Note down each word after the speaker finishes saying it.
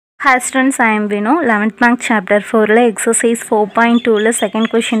Hi students, I am Vinu. 11th Math Chapter 4 exercise 4.2 second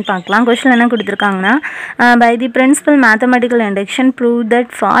question பார்க்கலாம். question என்ன கொடுத்திருக்காங்கன்னா by the principal mathematical induction prove that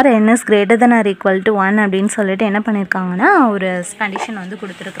for n is greater than or equal to 1 அப்படின்னு சொல்லிட்டு என்ன பண்ணியிருக்காங்கன்னா ஒரு condition வந்து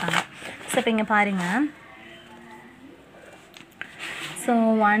கொடுத்திருக்காங்க. So இப்போ இங்கே பாருங்க. So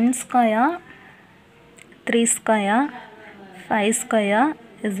 1 square 3 square 5 square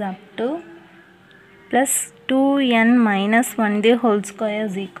is up to plus 2n minus 1 the whole square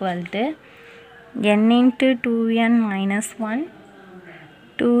is equal to n into 2n minus 1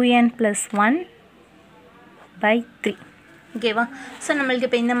 2n plus 1 by 3. ஓகேவா? ஸோ நம்மளுக்கு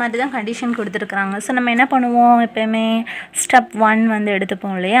இப்போ இந்த மாதிரி தான் கண்டிஷன் கொடுத்துருக்குறாங்க. ஸோ நம்ம என்ன பண்ணுவோம், எப்போயுமே ஸ்டெப் 1 வந்து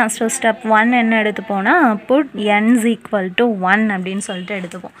எடுத்துப்போம் இல்லையா? ஸோ ஸ்டெப் 1 என்ன எடுத்துப்போம்னா put n is equal to 1 அப்படின்னு சொல்லிட்டு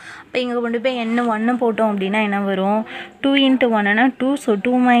எடுத்துப்போம். இப்போ இங்கே கொண்டு போய் n 1 போட்டோம் அப்படின்னா என்ன வரும், 2 into 1னா 2, so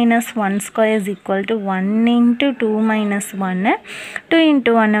 2 minus 1 square is equal to 1 into 2 minus 1, 2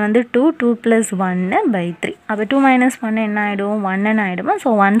 into 1 வந்து 2, 2 plus 1 by 3. அப்போ 2 minus 1 என்ன ஆகிடும், 1 ஆகிடுமா?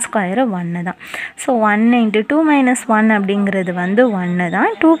 ஸோ 1 ஸ்கொயரு 1 தான். ஸோ 1 into 2 minus 1 அப்படிங்கிறது வந்து 1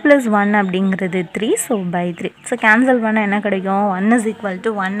 தான். 2 plus 1 அப்படிங்கிறது 3, ஸோ by 3. ஸோ கேன்சல் பண்ண என்ன கிடைக்கும், 1 is equal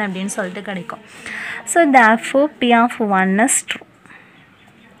to 1 அப்படின்னு சொல்லிட்டு கிடைக்கும். So therefore P of 1 is true.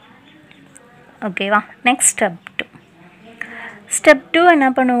 ஓகேவா? Next step 2. ஸ்டெப் 2 என்ன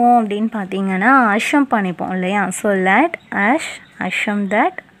பண்ணுவோம் அப்படின்னு பார்த்தீங்கன்னா அஷ்யூம் பண்ணிப்போம் இல்லையா? So let assume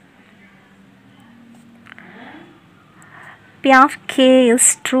that P of k is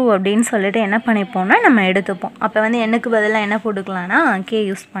true அப்படின்னு சொல்லிட்டு என்ன பண்ணிப்போம்னா நம்ம எடுத்துப்போம். அப்போ வந்து எனக்கு பதிலாக என்ன போட்டுக்கலாம்னா k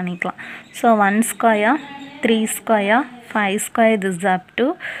யூஸ் பண்ணிக்கலாம். So 1 square 3 square 5 square this is up to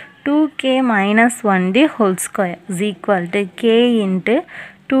 2k minus 1 the whole square is equal to k into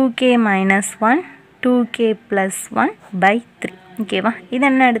 2k minus 1 2k plus 1 by 3. ஓகேவா? இது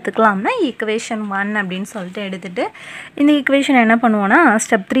என்ன எடுத்துக்கலாம்னா ஈக்குவேஷன் 1 அப்படின்னு சொல்லிட்டு எடுத்துகிட்டு இந்த ஈக்குவேஷன் என்ன பண்ணுவோன்னா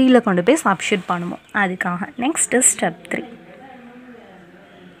ஸ்டெப் 3ல் கொண்டு போய் சப்ஸ்டிட்யூட் பண்ணுவோம். அதுக்காக நெக்ஸ்ட்டு ஸ்டெப் 3.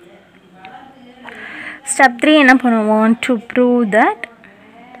 ஸ்டெப் 3 என்ன பண்ணுவோம், to prove that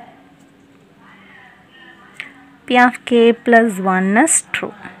P of k plus 1 is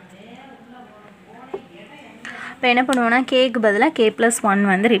true. இப்போ என்ன பண்ணுவோம்னா கேக்கு பதிலாக k plus 1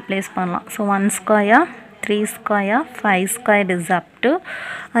 வந்து ரீப்ளேஸ் பண்ணலாம். So 1 square 3 square 5 square is up to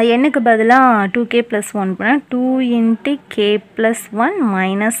என்னுக்கு பதிலாக 2k plus 1 பண்ணால் 2 into k plus 1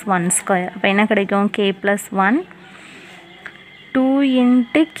 minus 1 square. அப்போ என்ன கிடைக்கும், k plus 1 2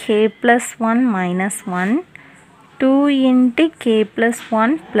 into k plus 1 minus 1 2 into k plus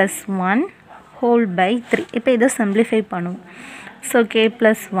 1 plus 1 whole by 3. இப்போ இதை சிம்பிளிஃபை பண்ணுவோம். So k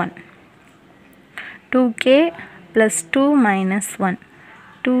plus 1 2k plus 2 minus 1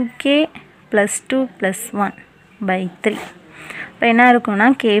 2k plus 2 plus 1 by 3. இப்போ என்ன இருக்கும்னா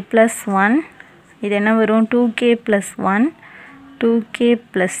k plus 1 இது என்ன வரும், 2k plus 1 2k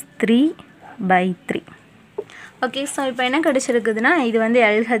plus 3 by 3. Okay, so இப்போ என்ன கிடச்சிருக்குதுன்னா இது வந்து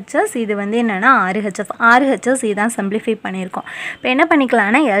LHS, இது வந்து என்னென்னா RHS இதுதான் சிம்பிளிஃபை பண்ணியிருக்கோம். இப்போ என்ன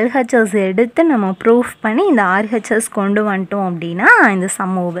பண்ணிக்கலாம்னா LHS எடுத்து நம்ம ப்ரூஃப் பண்ணி இந்த RHS கொண்டு வந்துட்டோம் அப்படின்னா இந்த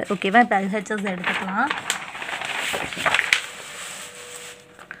சம் ஓவர். ஓகேவா? இப்போ LHS எடுத்துக்கலாம்.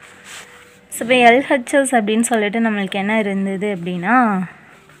 ஸோ இப்போ LHS அப்படின்னு சொல்லிட்டு நம்மளுக்கு என்ன இருந்தது அப்படின்னா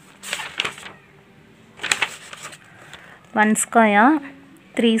 1 square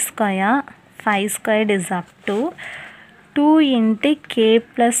 3 square 5 squared is up to 2 into k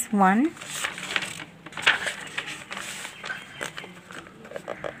plus 1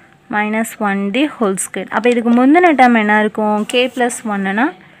 minus 1 the whole square. அப்போ இதுக்கு முந்தின டேர்ம் என்ன இருக்கும், k plus 1னா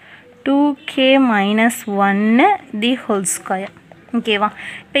 2k minus 1 the whole square. ஓகேவா?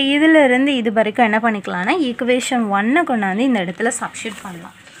 இப்போ இதிலிருந்து இது வரைக்கும் என்ன பண்ணிக்கலாம்னா ஈக்குவேஷன் 1 கொண்டாந்து இந்த இடத்துல சப்ஸ்டிட்யூட்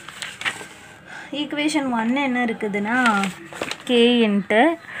பண்ணலாம். ஈக்குவேஷன் 1 என்ன இருக்குதுன்னா k into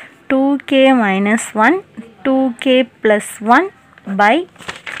 2k minus 1 2k plus 1 by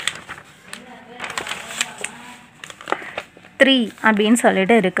 3 அப்படின்னு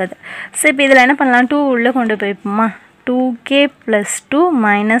சொல்லிட்டு இருக்குது. ஸோ இப்போ இதில் என்ன பண்ணலாம், 2 உள்ளே கொண்டு போய்ப்போமா, 2k plus 2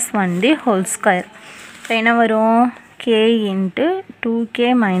 minus 1 the whole square. இப்போ என்ன வரும், k into 2k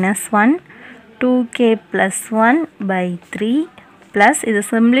minus 1 2k plus 1 by 3 plus இது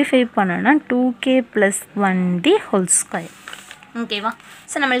சிம்பிளிஃபை பண்ணோன்னா 2k plus 1 the whole square. ஓகேவா?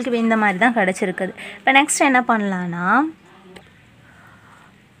 ஸோ நம்மளுக்கு இந்த மாதிரி தான் கிடச்சிருக்குது. இப்போ நெக்ஸ்ட் என்ன பண்ணலான்னா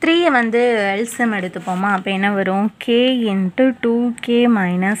 3 வந்து எல்சிஎம் எடுத்துப்போமா. அப்போ என்ன வரும், k into 2k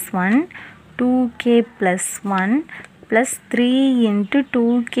minus 1 2k plus 1 plus 3 into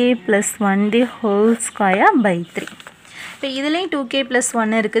 2k plus 1 the whole square by 3. இப்போ இதுலேயும் 2k +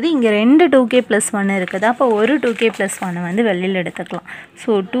 1 இருக்குது, இங்கே 2 2k + 1 இருக்குது. அப்போ ஒரு 2k + 1 வந்து வெளியில் எடுத்துக்கலாம். ஸோ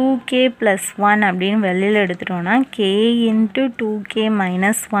 2k + 1 அப்படின்னு வெளியில் எடுத்துட்டோன்னா k × 2k - 1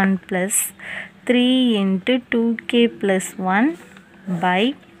 + 3 × 2k +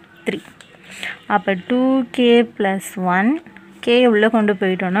 1/3. அப்போ 2k + 1 k உள்ளே கொண்டு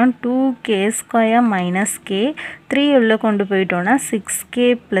போயிட்டோன்னா 2k² - k, 3 உள்ளே கொண்டு போயிட்டோன்னா 6k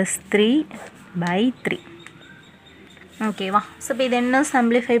 + 3/3. ஓகேவா? ஸோ இப்போ இது என்ன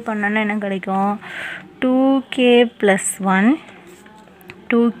சிம்பிளிஃபை பண்ணோன்னா என்ன கிடைக்கும்? 2k + 1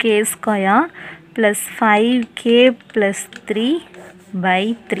 2k² + 5k +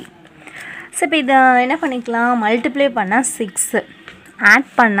 3/3. ஸோ இப்போ இதை என்ன பண்ணிக்கலாம்? மல்டிப்ளை பண்ணால் 6, ஆட்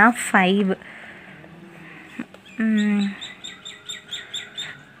பண்ணால் 5,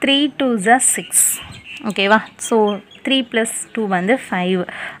 3 2s are 6. ஓகேவா? ஸோ 3 + 2 வந்து 5.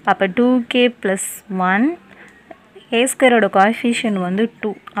 அப்போ 2k + 1 a² கோஎஃபிஷியன்ட் வந்து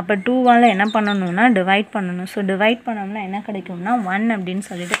 2. அப்போ 2வால் என்ன பண்ணணும்னா டிவைட் பண்ணணும். ஸோ டிவைட் பண்ணோம்னா என்ன கிடைக்கும்னா 1 அப்படின்னு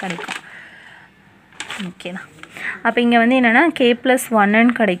சொல்லிட்டு கிடைக்கும். ஓகேவா? அப்போ இங்கே வந்து என்னென்னா k +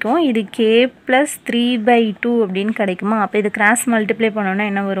 1ன்னு கிடைக்கும், இது k + 3/2 அப்படின்னு கிடைக்குமா? அப்போ இது கிராஸ் மல்டிப்ளை பண்ணோன்னா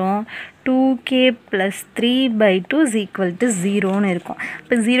என்ன வரும்? 2k + 3/2 = 0ன்னு இருக்கும்.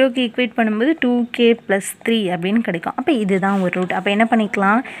 இப்போ 0க்கு ஈக்குவேட் பண்ணும்போது 2k + 3 அப்படின்னு கிடைக்கும். அப்போ இதுதான் ஒரு ரூட். அப்போ என்ன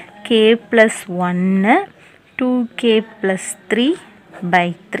பண்ணிக்கலாம்? k + 1 2k +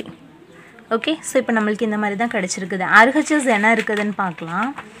 3/3. ஓகே, ஸோ இப்போ நம்மளுக்கு இந்த மாதிரி தான் கிடச்சிருக்குது. RHS என்ன இருக்குதுன்னு பார்க்கலாம்.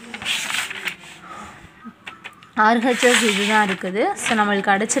 RHS இதுதான் இருக்குது. ஸோ நம்மளுக்கு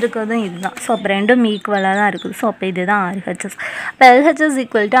கிடச்சிருக்கிறதும் இதுதான். ஸோ அப்போ ரெண்டும் ஈக்குவலாக தான் இருக்குது. ஸோ அப்போ இதுதான் RHS. இப்போ LHS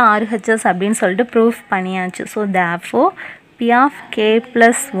 = RHS அப்படின்னு சொல்லிட்டு ப்ரூஃப் பண்ணியாச்சு. So therefore P of k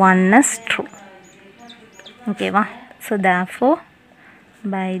 + 1 is true. ஓகேவா? So therefore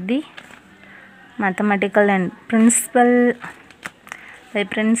by the mathematical and principle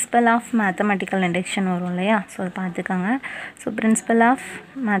of mathematical induction வரும் இல்லையா? ஸோ அதை பார்த்துக்கோங்க. So principal of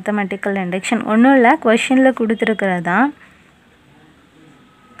mathematical induction ஒன்றும் இல்லை, கொஷினில் கொடுத்துருக்கிறதா.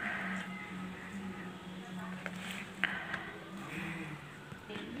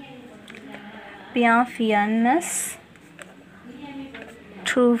 P of n is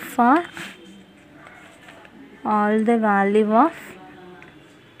true for all the value of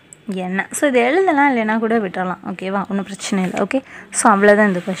என்ன. So இது எழுதலாம், இல்லைன்னா கூட விட்டுறலாம். ஓகேவா? ஒன்றும் பிரச்சனை இல்லை. ஓகே, ஸோ அவ்வளோதான்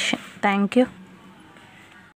இந்த கொஷின். தேங்க்யூ.